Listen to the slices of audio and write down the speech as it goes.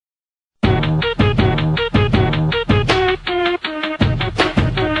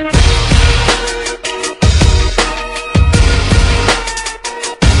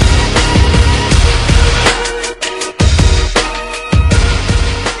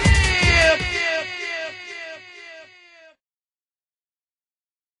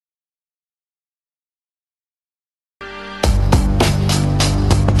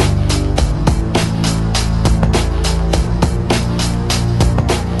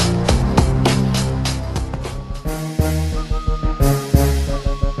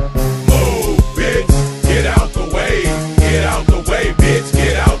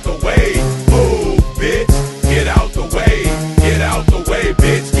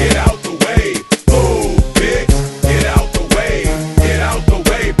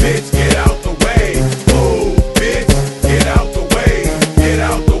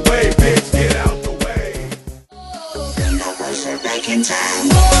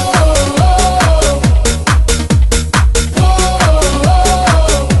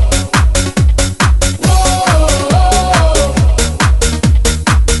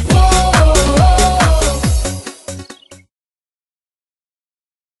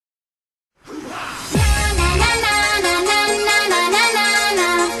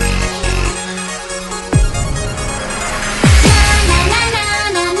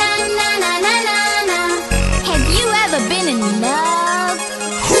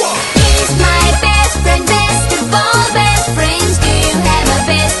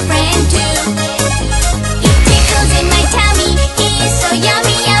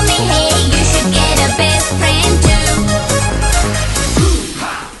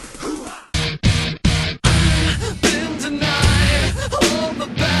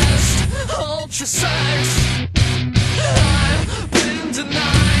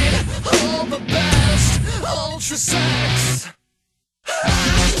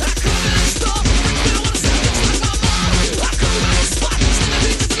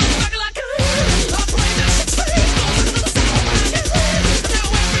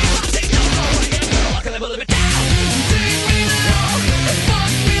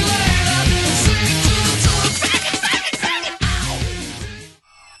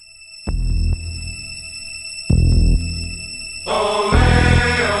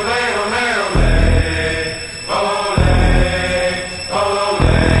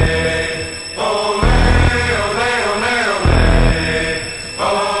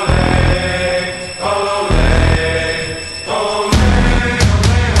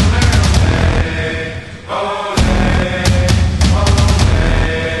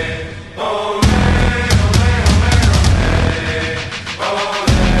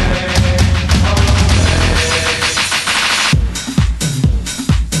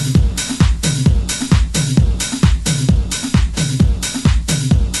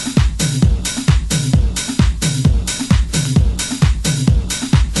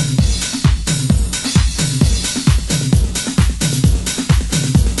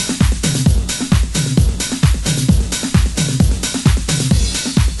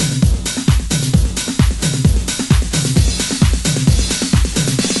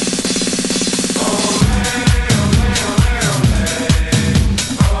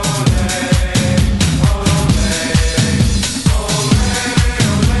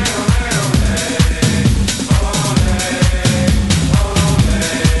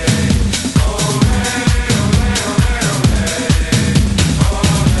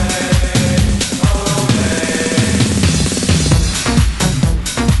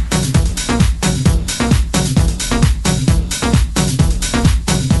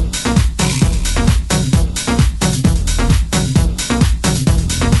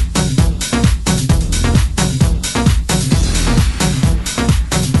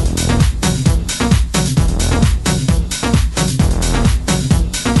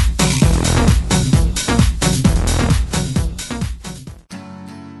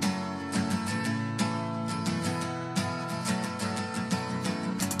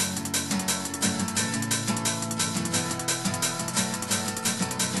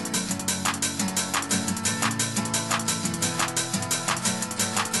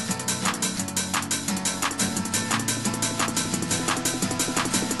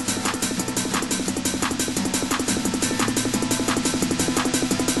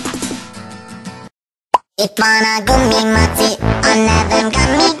Ipana gummy mati, on them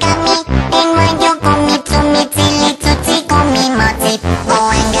gummy gummy. In when you gummy to me, tilly to tea gummy mati. Oh,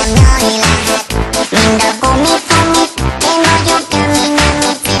 and get me like in the gummy gummy. In when you gummy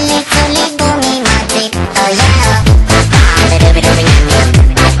gummy, tilly tilly gummy mati. Oh yeah. A little bit of a yum yum,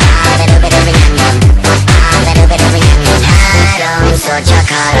 a little bit of a yum yum, a little bit of a yum yum. Haron so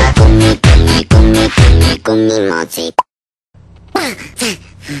chakara gummy gummy gummy gummy gummy mati.